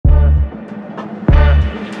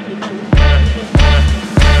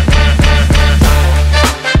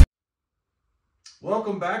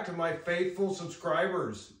Welcome back to my faithful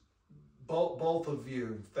subscribers, both of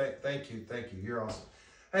you. Thank you. You're awesome.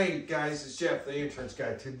 Hey guys, it's Jeff, the insurance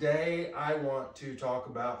guy. Today I want to talk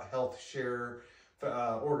about health share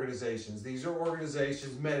organizations. These are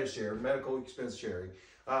organizations, Medi-share, medical expense sharing.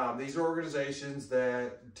 These are organizations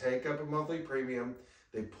that take up a monthly premium,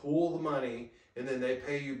 they pool the money, and then they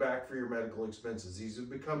pay you back for your medical expenses. These have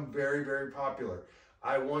become very, very popular.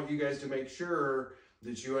 I want you guys to make sure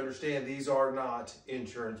that you understand these are not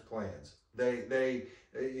insurance plans.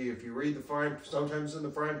 If you read the fine, sometimes in the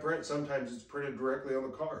fine print, sometimes it's printed directly on the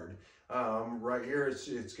card. Right here,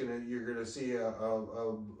 you're gonna see a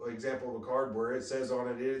example of a card where it says on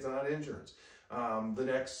it is not insurance. The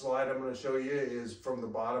next slide I'm going to show you is from the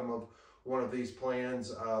bottom of one of these plans,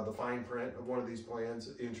 the fine print of one of these plans,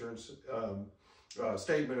 insurance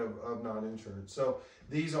statement of non-insurance. So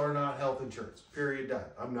these are not health insurance, period, done.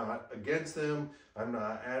 I'm not against them. I'm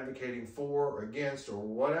not advocating for or against or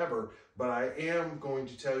whatever, but I am going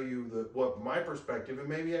to tell you what my perspective, and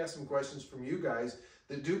maybe ask some questions from you guys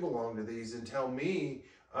that do belong to these, and tell me,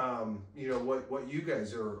 what you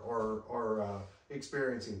guys are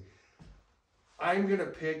experiencing. I'm going to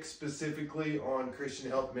pick specifically on Christian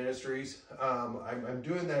Health Ministries. I'm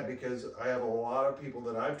doing that because I have a lot of people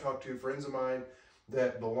that I've talked to, friends of mine,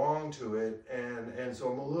 that belong to it, and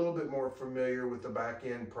so I'm a little bit more familiar with the back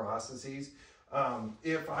end processes.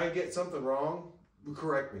 If I get something wrong,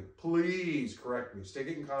 correct me. Please correct me. Stick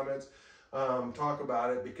it in comments. Talk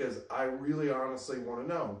about it, because I really honestly want to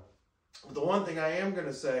know. But the one thing I am going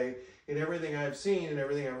to say, in everything I've seen and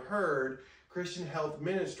everything I've heard, Christian Health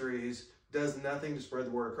Ministries does nothing to spread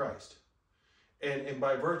the word of Christ. And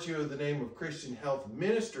by virtue of the name of Christian Health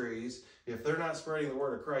Ministries, if they're not spreading the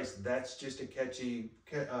word of Christ, that's just a catchy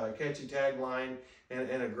tagline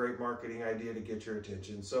and a great marketing idea to get your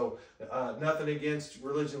attention. So nothing against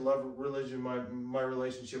religion, love religion. My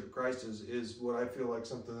relationship with Christ is what I feel like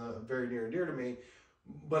something very near and dear to me.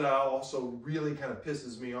 But it also really kind of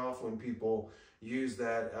pisses me off when people use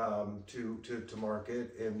that to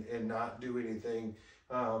market and not do anything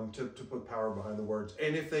to put power behind the words.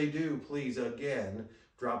 And if they do, please, again,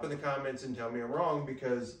 drop in the comments and tell me I'm wrong,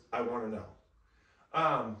 because I want to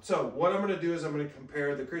know. So what I'm going to do is I'm going to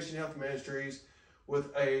compare the Christian Health Ministries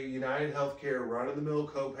with a United Healthcare run-of-the-mill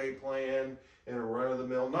copay plan and a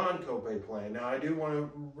run-of-the-mill non-copay plan. Now, I do want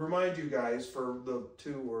to remind you guys, for the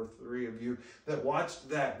 2 or 3 of you that watched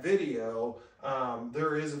that video,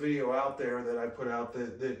 there is a video out there that I put out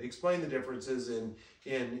that explain the differences in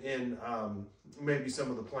maybe some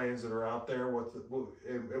of the plans that are out there,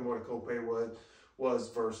 and what a copay was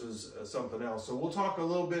versus something else. So we'll talk a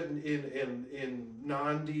little bit in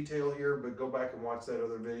non-detail here, but go back and watch that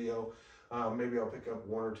other video. Maybe I'll pick up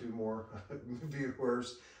 1 or 2 more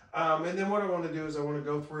viewers. And then what I want to do is I want to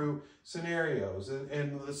go through scenarios,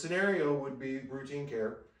 and the scenario would be routine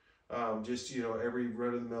care. Just, every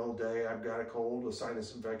run-of-the-mill day, I've got a cold, a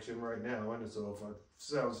sinus infection right now, and so if I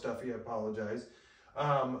sound stuffy, I apologize.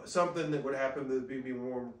 Something that would happen that would be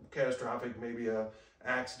more catastrophic, maybe a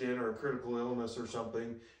accident or a critical illness or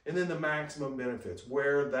something, and then the maximum benefits,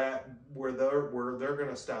 where they're going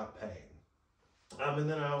to stop paying. And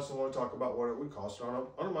then I also want to talk about what it would cost on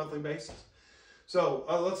a monthly basis. So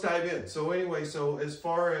let's dive in. So anyway, as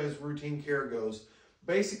far as routine care goes,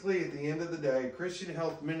 basically at the end of the day, Christian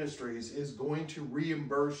Health Ministries is going to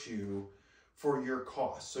reimburse you for your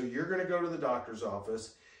costs. So you're going to go to the doctor's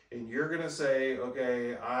office and you're going to say,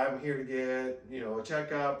 okay, I'm here to get, a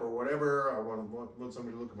checkup or whatever. I want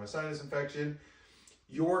somebody to look at my sinus infection.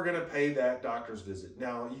 You're going to pay that doctor's visit.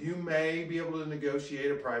 Now, you may be able to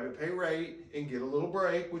negotiate a private pay rate and get a little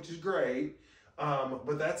break, which is great.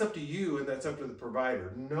 But that's up to you, and that's up to the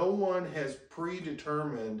provider. No one has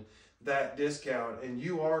predetermined that discount, and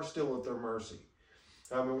you are still at their mercy.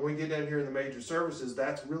 And when we get down here in the major services,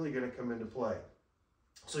 that's really going to come into play.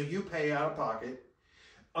 So you pay out of pocket.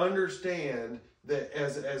 Understand that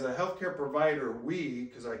as a healthcare provider,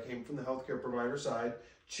 because I came from the healthcare provider side,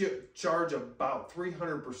 charge about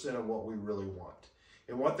 300% of what we really want.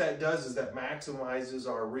 And what that does is that maximizes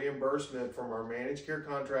our reimbursement from our managed care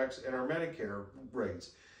contracts and our Medicare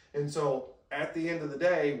rates. And so at the end of the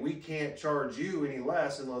day, we can't charge you any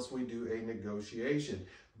less unless we do a negotiation.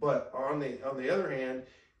 But on the other hand,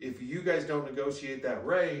 if you guys don't negotiate that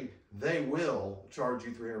rate, they will charge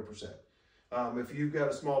you 300%. If you've got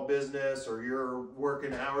a small business or you're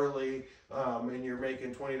working hourly and you're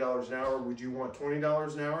making $20 an hour, would you want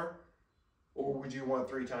 $20 an hour, or would you want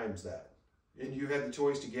 3 times that? And you had the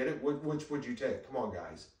choice to get it, which would you take? Come on,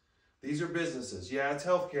 guys. These are businesses. Yeah, it's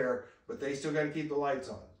healthcare, but they still got to keep the lights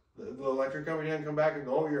on. The electric company doesn't come back and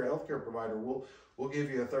go, oh, you're a healthcare provider, we'll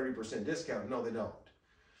give you a 30% discount. No, they don't.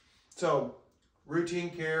 So routine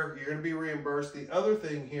care, you're going to be reimbursed. The other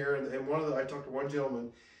thing here, and I talked to one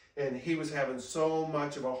gentleman, and he was having so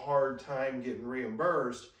much of a hard time getting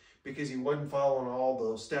reimbursed because he wasn't following all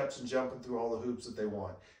those steps and jumping through all the hoops that they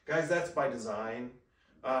want. Guys, that's by design.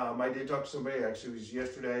 I did talk to somebody, actually it was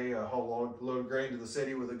yesterday, hauled a load of grain to the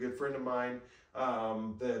city with a good friend of mine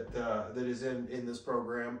that is in this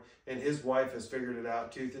program, and his wife has figured it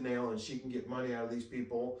out tooth and nail, and she can get money out of these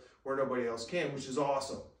people where nobody else can, which is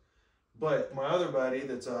awesome. But my other buddy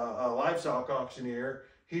that's a livestock auctioneer,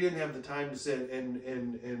 he didn't have the time to sit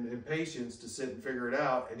and patience to sit and figure it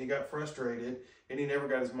out, and he got frustrated and he never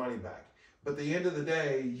got his money back. But at the end of the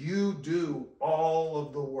day, you do all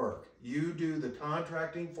of the work. You do the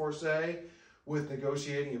contracting for say with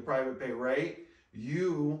negotiating your private pay rate.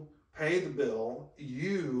 You pay the bill.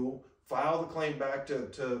 You file the claim back to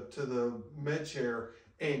the Medi-share,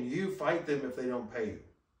 and you fight them if they don't pay you.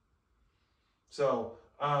 So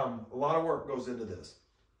a lot of work goes into this.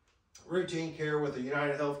 Routine care with a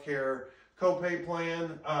United Healthcare copay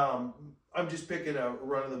plan. I'm just picking a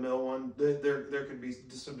run-of-the-mill one. There could be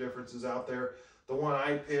some differences out there. The one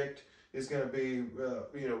I picked is going to be,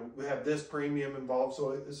 we have this premium involved.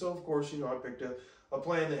 So of course, I picked a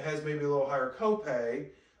plan that has maybe a little higher copay,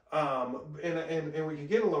 and we can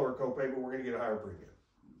get a lower copay, but we're going to get a higher premium.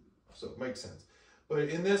 So it makes sense. But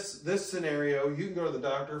in this scenario, you can go to the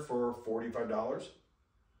doctor for $45.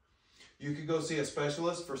 You could go see a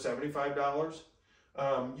specialist for $75.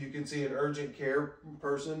 You can see an urgent care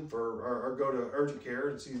person or go to urgent care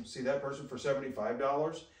and see that person for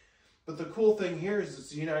 $75. But the cool thing here is it's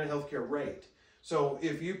the United Healthcare rate. So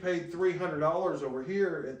if you paid $300 over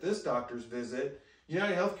here at this doctor's visit,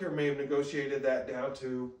 United Healthcare may have negotiated that down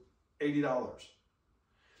to $80.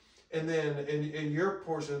 And then in your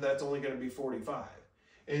portion of that's only going to be $45.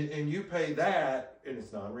 And you pay that, and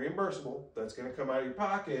it's non-reimbursable. That's going to come out of your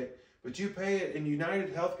pocket. But you pay it in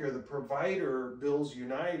United Healthcare, the provider bills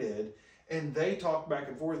United, and they talk back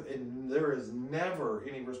and forth, and there is never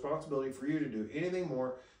any responsibility for you to do anything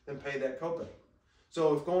more than pay that copay.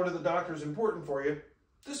 So if going to the doctor is important for you,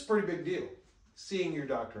 this is a pretty big deal, seeing your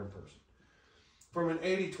doctor in person. From an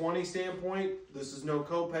 80-20 standpoint, this is no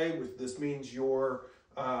copay. This means your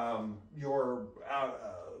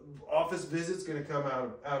office visit's going to come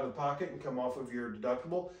out of pocket and come off of your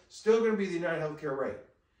deductible. Still going to be the United Healthcare rate.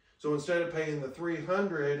 So instead of paying the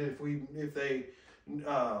 $300, if they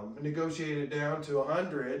negotiate it down to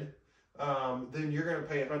 $100, then you're going to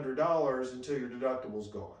pay $100 until your deductible's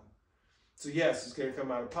gone. So yes, it's going to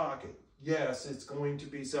come out of pocket. Yes, it's going to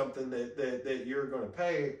be something that you're going to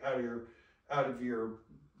pay out of your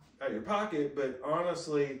pocket. But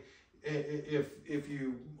honestly, if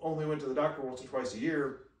you only went to the doctor once or twice a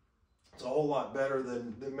year, it's a whole lot better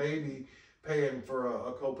than maybe paying for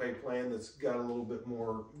a copay plan that's got a little bit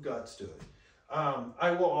more guts to it. I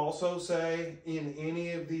will also say in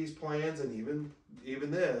any of these plans, and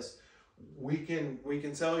even this, we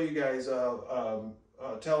can sell you guys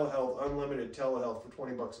telehealth, unlimited telehealth for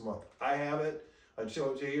 $20 a month. I have it. I'd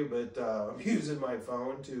show it to you, but I'm using my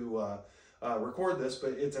phone to record this.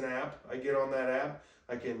 But it's an app. I get on that app.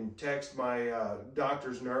 I can text my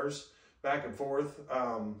doctor's nurse back and forth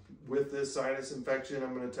with this sinus infection.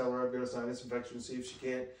 I'm going to tell her I've got a sinus infection, see if she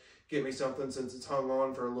can't get me something since it's hung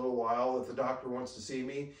on for a little while. If the doctor wants to see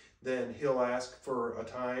me, then he'll ask for a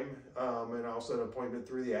time, and I'll set an appointment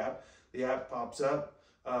through the app. The app pops up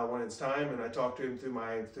when it's time, and I talk to him through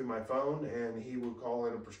my phone, and he will call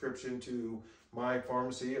in a prescription to my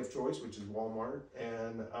pharmacy of choice, which is Walmart,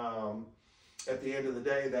 and at the end of the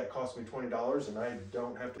day, that cost me $20, and I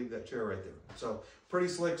don't have to leave that chair right there. So pretty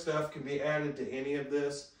slick stuff can be added to any of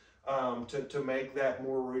this to make that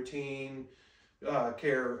more routine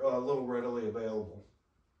care a little readily available.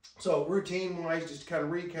 So routine-wise, just to kind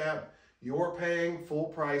of recap, you're paying full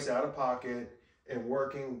price out of pocket and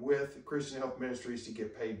working with Christian Health Ministries to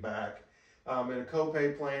get paid back. In a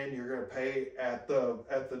copay plan, you're going to pay at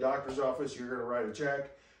the doctor's office. You're going to write a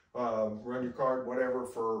check. Run your card, whatever,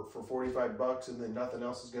 for $45, and then nothing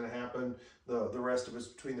else is going to happen. The rest of it's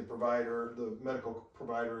between the provider, the medical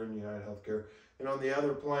provider, and United Healthcare. And on the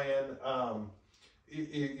other plan,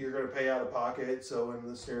 you're going to pay out of pocket. So in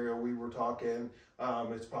the scenario we were talking,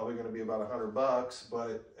 it's probably going to be about $100,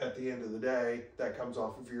 but at the end of the day, that comes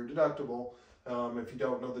off of your deductible. If you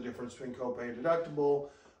don't know the difference between copay and deductible,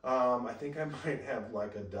 I think I might have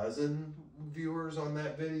like a dozen viewers on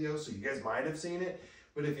that video, so you guys might have seen it.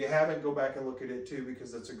 But if you haven't, go back and look at it too,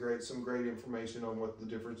 because that's some great information on what the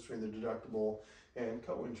difference between the deductible and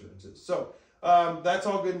co-insurance is. So that's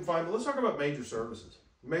all good and fine, but let's talk about major services.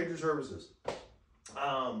 Major services.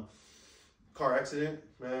 Car accident.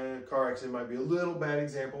 Car accident might be a little bad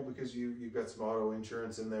example because you've got some auto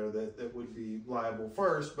insurance in there that would be liable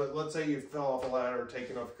first. But let's say you fell off a ladder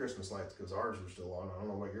taking off your Christmas lights, because ours are still on. I don't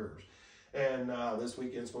know about yours. And this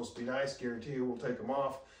weekend's supposed to be nice. Guarantee you we'll take them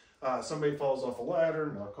off. Somebody falls off a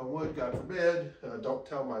ladder, knock on wood, God forbid. Don't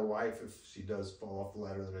tell my wife if she does fall off the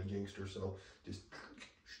ladder that I jinxed her. So just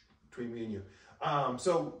between me and you.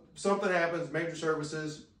 So something happens, major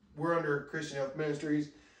services. We're under Christian Health Ministries.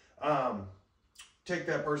 Take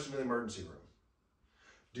that person to the emergency room.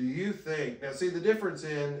 Do you think, now see the difference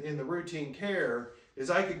in the routine care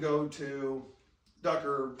is I could go to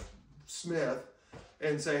Dr. Smith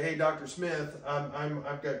and say, hey, Dr. Smith,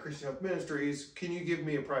 I've got Christian Health Ministries. Can you give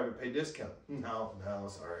me a private pay discount? No,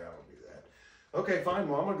 sorry, I don't do that. Okay, fine.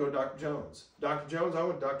 Well, I'm going to go to Dr. Jones. Dr. Jones, I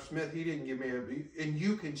went to Dr. Smith. He didn't give me and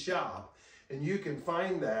you can shop and you can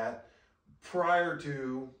find that prior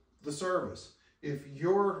to the service. If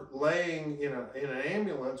you're laying in an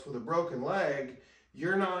ambulance with a broken leg,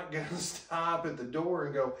 you're not going to stop at the door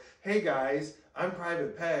and go, hey guys, I'm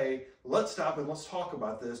private pay. Let's stop and let's talk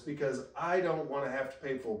about this because I don't want to have to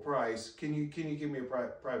pay full price. Can you give me a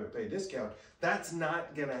private pay discount? That's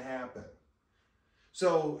not going to happen.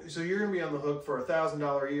 So you're going to be on the hook for a $1,000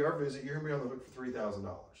 ER visit. You're going to be on the hook for $3,000.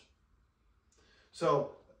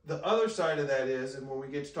 So the other side of that is, and when we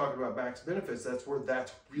get to talking about max benefits, that's where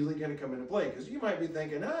that's really going to come into play. Because you might be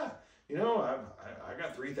thinking, you know, I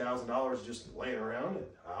got $3,000 just laying around, and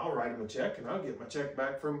I'll write them a check, and I'll get my check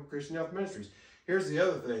back from Christian Health Ministries. Here's the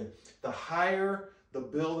other thing. The higher the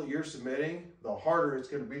bill that you're submitting, the harder it's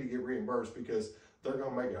going to be to get reimbursed because they're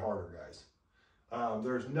going to make it harder, guys.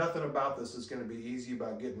 There's nothing about this that's going to be easy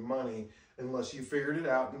about getting money unless you figured it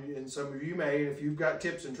out. And some of you may, if you've got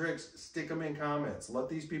tips and tricks, stick them in comments. Let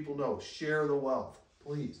these people know. Share the wealth,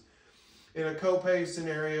 please. In a copay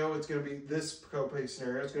scenario, it's going to be, this copay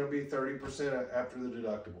scenario, it's going to be 30% after the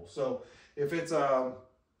deductible. So if it's,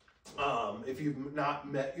 if you've not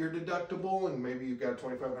met your deductible and maybe you've got a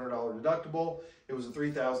 $2,500 deductible, it was a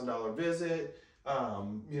 $3,000 visit,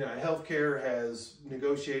 you know, healthcare has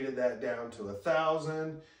negotiated that down to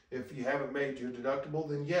 $1,000. If you haven't made your deductible,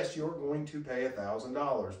 then yes, you're going to pay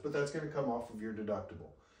 $1,000, but that's going to come off of your deductible.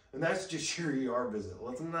 And that's just your ER visit.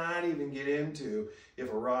 Let's not even get into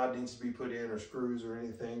if a rod needs to be put in or screws or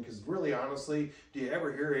anything, because really, honestly, do you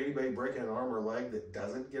ever hear anybody breaking an arm or leg that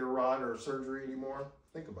doesn't get a rod or a surgery anymore?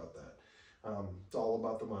 Think about that. It's all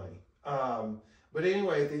about the money. But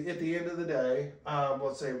anyway, at the end of the day,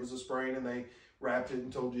 let's say it was a sprain and they wrapped it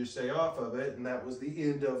and told you to stay off of it, and that was the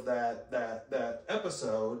end of that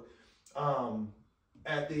episode.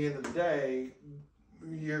 At the end of the day,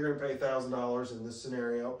 you're going to pay $1,000 in this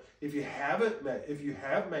scenario. If you have met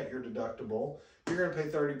your deductible, you're going to pay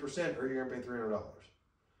 30%, or you're going to pay $300.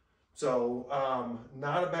 So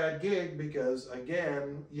not a bad gig, because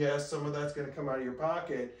again, yes, some of that's going to come out of your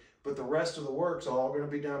pocket, but the rest of the work's all going to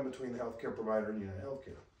be done between the healthcare provider and United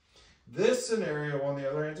Healthcare. This scenario, on the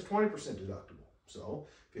other hand, is a 20% deductible. So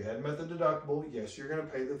if you hadn't met the deductible, yes, you're going to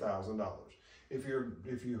pay the $1,000. If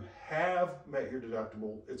you have met your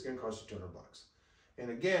deductible, it's going to cost you $200. And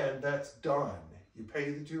again, that's done. You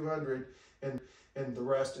pay the $200, and the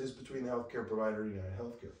rest is between the healthcare provider and United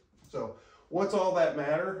Healthcare. So what's all that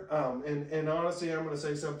matter? And honestly, I'm going to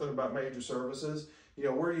say something about major services. You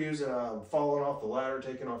know, we're using falling off the ladder,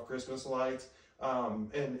 taking off Christmas lights.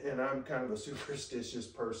 And I'm kind of a superstitious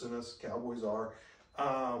person, as cowboys are.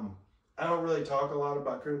 I don't really talk a lot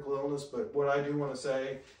about critical illness, but what I do want to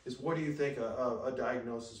say is, what do you think a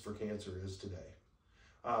diagnosis for cancer is today?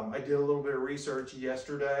 I did a little bit of research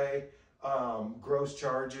yesterday. Gross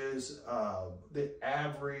charges, the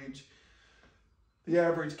average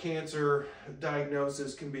cancer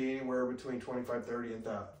diagnosis can be anywhere between $25,000 and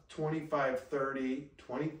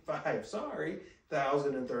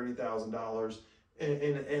 $30,000.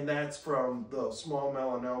 And that's from the small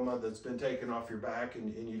melanoma that's been taken off your back,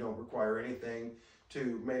 and you don't require anything,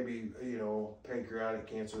 to maybe, you know, pancreatic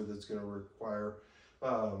cancer that's going to require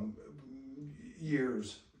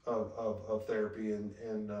years of therapy and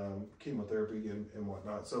chemotherapy and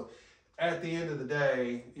whatnot. So at the end of the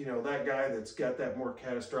day, you know, that guy that's got that more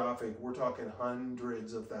catastrophic, we're talking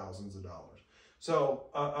hundreds of thousands of dollars. So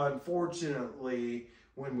unfortunately,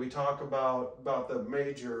 when we talk about the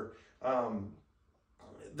major,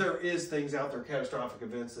 there is things out there, catastrophic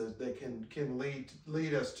events that can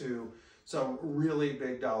lead us to some really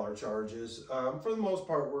big dollar charges. For the most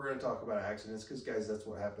part, we're going to talk about accidents, because guys, that's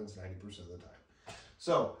what happens 90% of the time.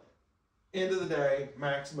 So end of the day,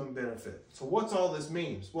 maximum benefit. So what's all this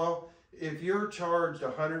means? Well, if you're charged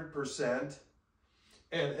 100%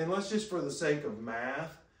 and let's just for the sake of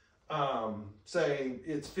math, say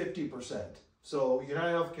it's 50%. So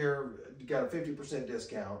United Healthcare got a 50%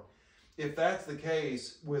 discount. If that's the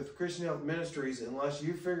case with Christian Health Ministries, unless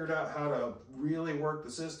you figured out how to really work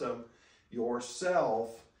the system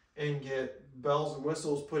yourself and get bells and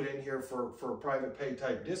whistles put in here for private pay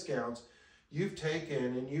type discounts, you've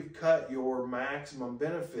taken and you've cut your maximum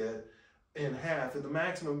benefit in half. And the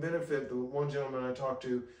maximum benefit, the one gentleman I talked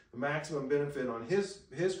to, the maximum benefit on his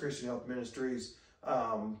Christian Health Ministries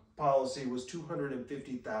policy was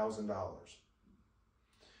 $250,000.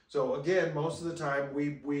 So again, most of the time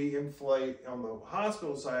we inflate, on the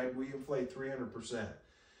hospital side, we inflate 300%.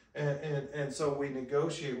 And so we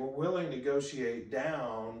negotiate, we're willing to negotiate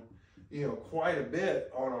down, you know, quite a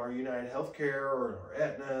bit on our United Healthcare or our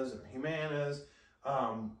Aetnas and Humanas.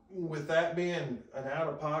 With that being an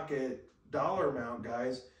out-of-pocket dollar amount,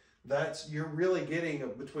 guys, you're really getting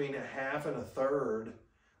between a half and a third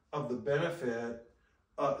of the benefit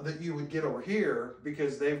that you would get over here,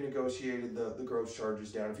 because they've negotiated the gross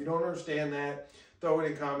charges down. If you don't understand that, throw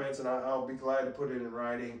it in comments and I'll be glad to put it in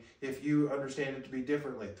writing. If you understand it to be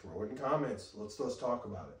differently, throw it in comments. Let's talk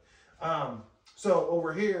about it. So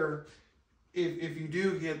over here, if you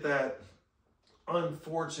do get that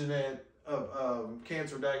unfortunate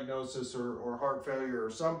cancer diagnosis or heart failure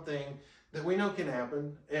or something that we know can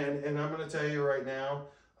happen, and I'm going to tell you right now,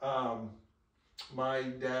 my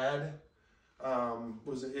dad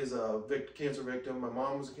is a cancer victim. My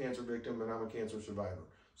mom was a cancer victim, and I'm a cancer survivor.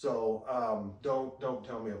 So don't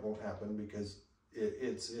tell me it won't happen, because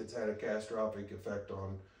it's had a catastrophic effect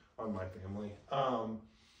on my family.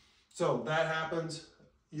 So that happens.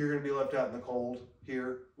 You're going to be left out in the cold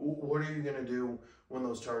here. What are you going to do when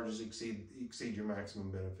those charges exceed your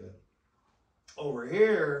maximum benefit? Over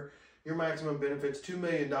here, your maximum benefit's $2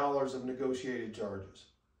 million of negotiated charges.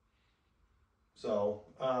 So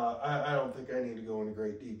I don't think I need to go into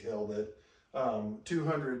great detail that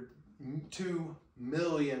 $2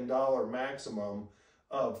 million maximum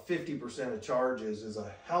of 50% of charges is a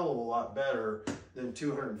hell of a lot better than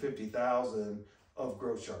 $250,000 of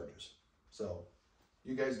gross charges. So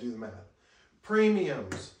you guys do the math.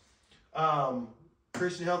 Premiums.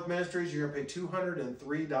 Christian Health Ministries, you're going to pay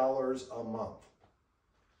 $203 a month.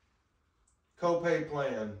 Copay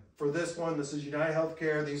plan. For this one, this is United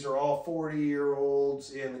Healthcare. These are all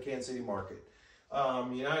 40-year-olds in the Kansas City market.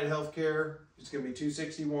 United Healthcare, it's going to be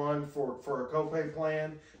 $261 for a copay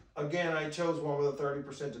plan. Again, I chose one with a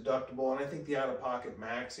 30% deductible, and I think the out-of-pocket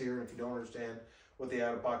max here, and if you don't understand what the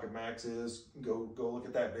out-of-pocket max is, go look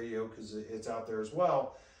at that video, because it's out there as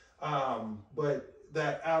well. But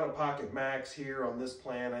that out-of-pocket max here on this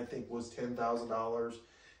plan, I think, was $10,000.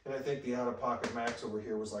 And I think the out-of-pocket max over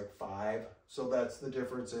here was like $5,000. So that's the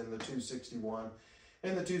difference in the $261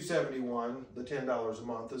 and the $271. The $10 a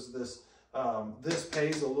month is this. This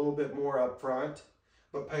pays a little bit more up front,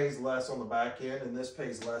 but pays less on the back end. And this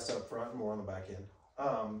pays less up front and more on the back end.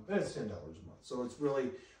 And it's $10 a month. So it's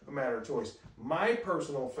really a matter of choice. My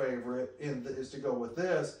personal favorite is to go with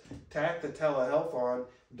this. Tack the telehealth on.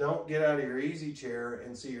 Don't get out of your easy chair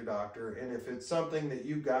and see your doctor. And if it's something that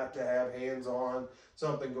you got to have hands-on,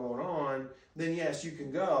 something going on, then yes, you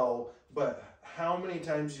can go. But how many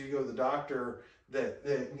times do you go to the doctor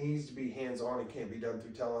that needs to be hands-on and can't be done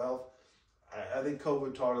through telehealth? I think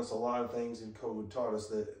COVID taught us a lot of things, and COVID taught us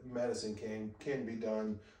that medicine can be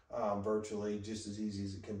done virtually just as easy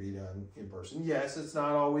as it can be done in person. Yes, it's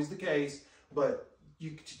not always the case, but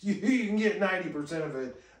you can get 90% of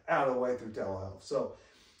it out of the way through telehealth. So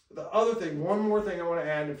the other thing, one more thing I want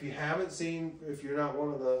to add, if you haven't seen, if you're not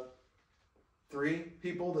one of the 3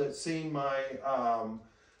 people that's seen my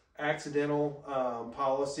accidental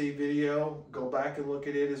policy video, go back and look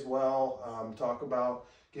at it as well.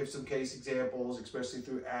 Give some case examples, especially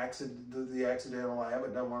through the accidental. I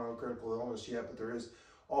haven't done one on critical illness yet, but there is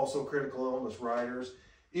also critical illness riders.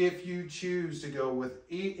 If you choose to go with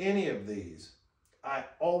any of these, I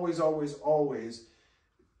always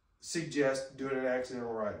suggest doing an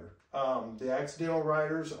accidental rider. The accidental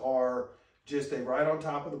riders are just a right on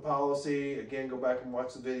top of the policy. Again, go back and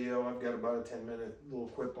watch the video. I've got about a 10-minute little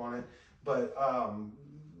quip on it. But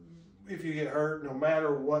if you get hurt, no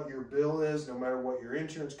matter what your bill is, no matter what your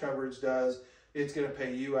insurance coverage does, it's going to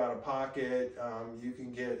pay you out of pocket. You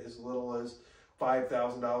can get as little as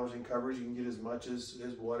 $5,000 in coverage. You can get as much as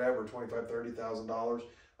whatever, $25,000, $30,000.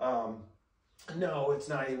 No, it's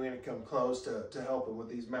not even going to come close to helping with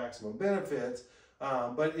these maximum benefits,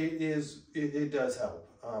 but it does help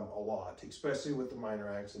a lot, especially with the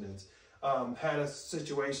minor accidents. Had a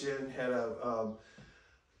situation,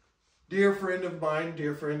 dear friend of mine,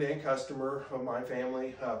 dear friend and customer of my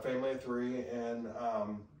family, family of three, and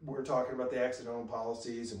we're talking about the accidental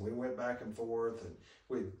policies, and we went back and forth, and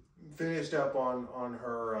we finished up on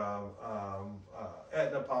her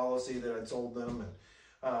Aetna policy that I'd sold them,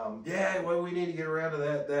 and yeah, well, we need to get around to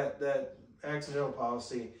that accidental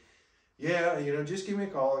policy. Yeah, you know, just give me a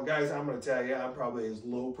call. And guys, I'm going to tell you, I'm probably as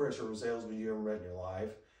low pressure of a salesman you ever met in your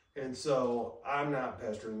life. And so I'm not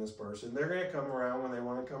pestering this person. They're going to come around when they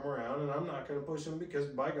want to come around, and I'm not going to push them because,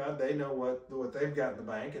 by God, they know what they've got in the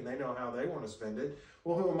bank, and they know how they want to spend it.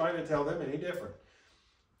 Well, who am I to tell them any different?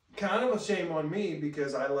 Kind of a shame on me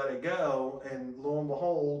because I let it go, and lo and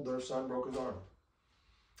behold, their son broke his arm.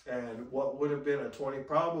 And what would have been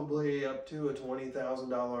probably up to a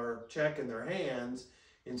 $20,000 check in their hands,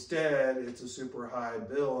 instead, it's a super high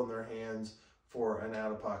bill in their hands for an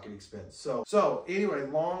out-of-pocket expense. So anyway,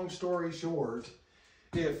 long story short,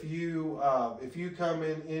 if you come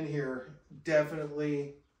in here,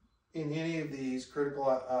 definitely in any of these critical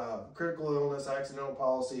illness, accidental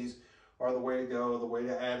policies are the way to go, the way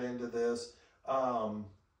to add into this.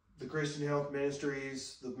 The Christian Health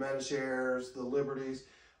Ministries, the Medi-shares, the Liberties.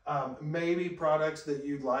 Maybe products that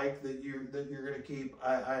you'd like that you're going to keep.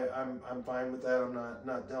 I'm fine with that. I'm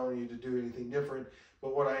not telling you to do anything different.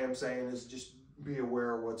 But what I am saying is just be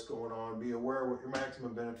aware of what's going on. Be aware of what your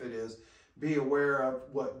maximum benefit is. Be aware of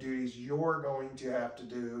what duties you're going to have to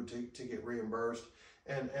do to get reimbursed.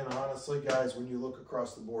 And honestly, guys, when you look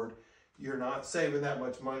across the board, you're not saving that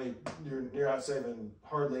much money. You're not saving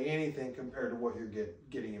hardly anything compared to what you're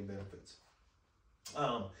getting in benefits.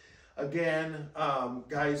 Again,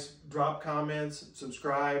 guys, drop comments,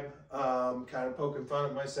 subscribe, kind of poking fun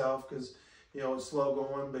at myself because, you know, it's slow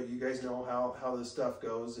going, but you guys know how this stuff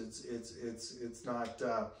goes. It's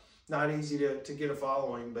not easy to get a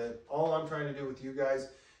following, but all I'm trying to do with you guys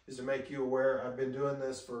is to make you aware. I've been doing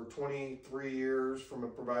this for 23 years from a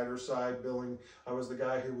provider side billing. I was the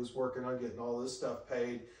guy who was working on getting all this stuff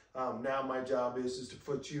paid. Now my job is to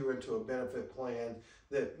put you into a benefit plan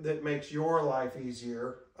that makes your life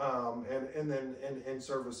easier, and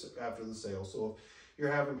service after the sale. So if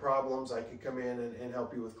you're having problems, I can come in and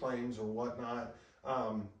help you with claims or whatnot.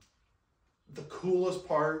 The coolest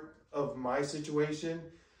part of my situation,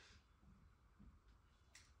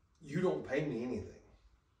 you don't pay me anything.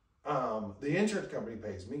 The insurance company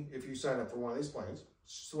pays me if you sign up for one of these plans.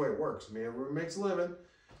 It's just the way it works. I mean, everyone makes a living.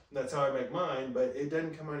 That's how I make mine, but it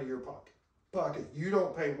doesn't come out of your pocket. You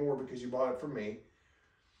don't pay more because you bought it from me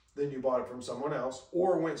than you bought it from someone else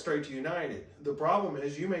or went straight to United. The problem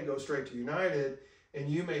is you may go straight to United and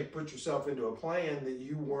you may put yourself into a plan that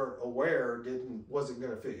you weren't aware wasn't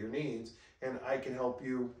going to fit your needs, and I can help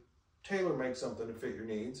you tailor make something to fit your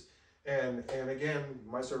needs. And again,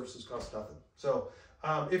 my services cost nothing. So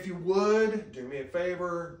if you would do me a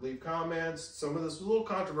favor, leave comments. Some of this was a little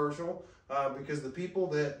controversial because the people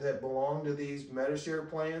that belong to these Medi-share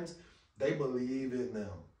plans, they believe in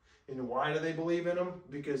them. And why do they believe in them?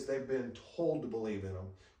 Because they've been told to believe in them.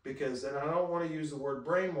 And I don't want to use the word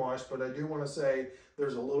brainwash, but I do want to say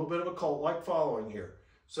there's a little bit of a cult-like following here.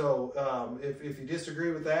 So if you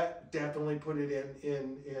disagree with that, definitely put it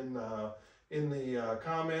in the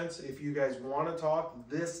comments. If you guys want to talk,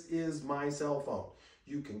 this is my cell phone.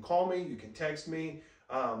 You can call me, you can text me,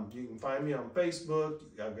 you can find me on Facebook.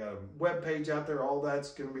 I've got a web page out there. All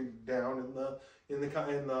that's going to be down in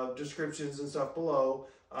the descriptions and stuff below.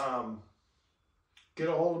 Get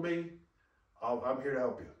a hold of me. I'm here to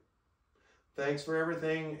help you. Thanks for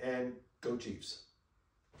everything, and go Chiefs.